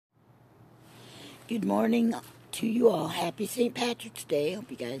Good morning to you all. Happy St. Patrick's Day.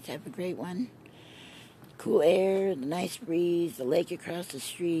 Hope you guys have a great one. Cool air, the nice breeze, the lake across the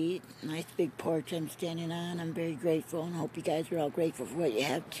street, nice big porch I'm standing on. I'm very grateful and hope you guys are all grateful for what you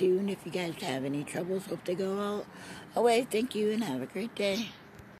have too. And if you guys have any troubles, hope they go all away. Thank you and have a great day.